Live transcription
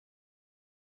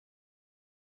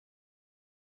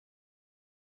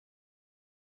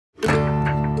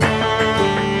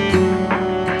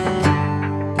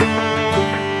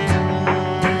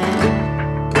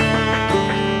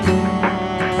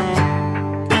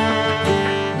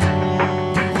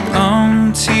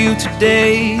until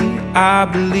today I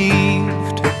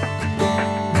believed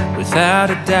without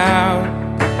a doubt.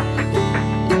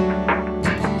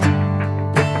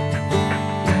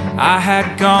 I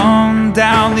had gone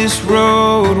down this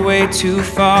road way too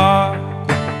far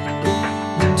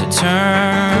to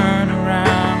turn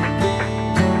around.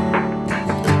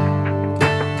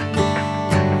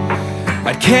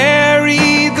 I'd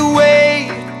carry the weight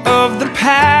of the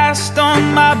past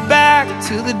on my back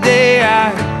till the day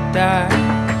I died.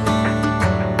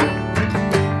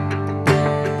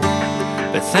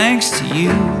 But thanks to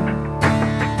you,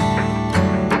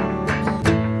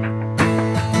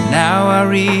 now I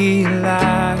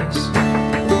realize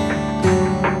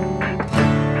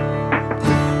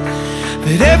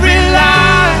that every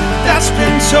lie that's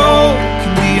been told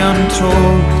can be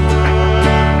untold,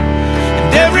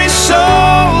 and every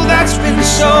soul that's been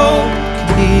sold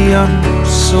can be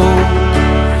unsold.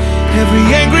 Every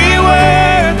angry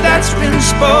word that's been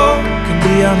spoken can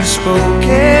be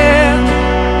unspoken,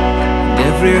 and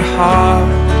every heart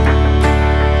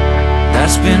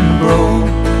that's been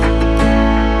broke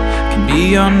can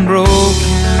be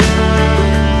unbroken.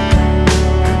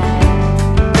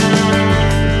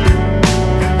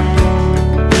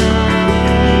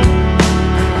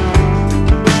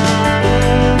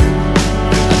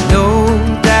 I know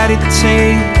that it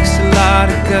takes a lot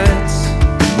of guts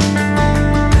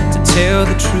to tell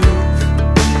the truth,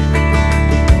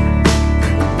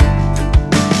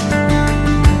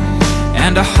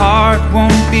 and a heart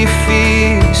won't be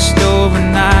fixed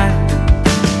overnight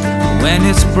when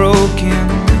it's broken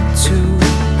too.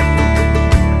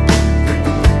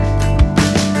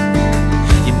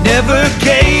 You never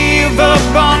gave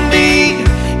up on me,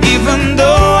 even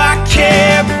though I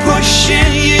kept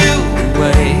pushing you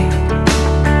away.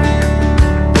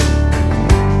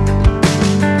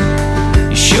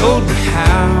 You showed me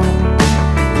how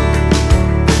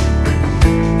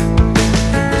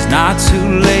it's not too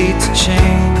late to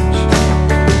change.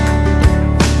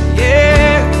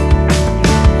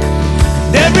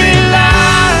 Every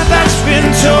lie that's been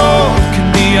told can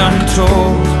be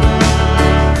untold,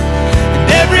 and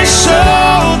every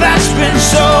soul that's been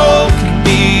sold can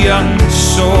be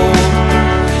unsold.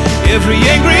 Every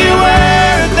angry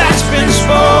word that's been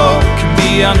spoken can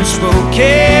be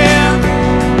unspoken,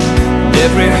 and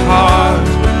every heart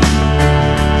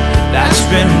that's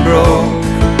been broke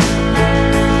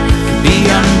can be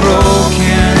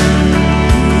unbroken.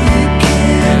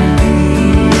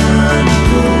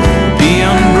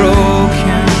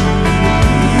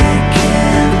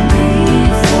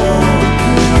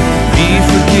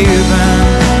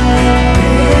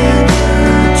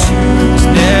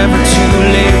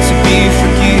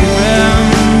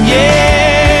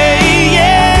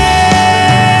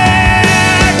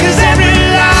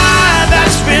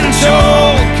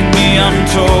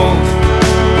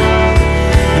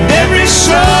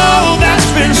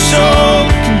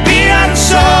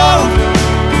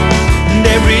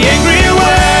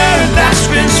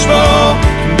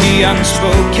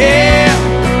 Unspoken,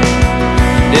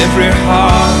 and every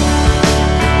heart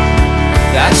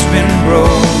that's been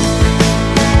broke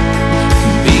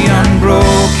can be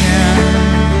unbroken,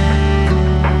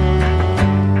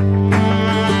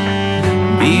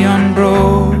 be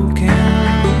unbroken,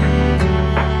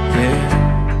 yeah,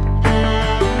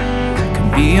 can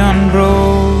be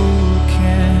unbroken.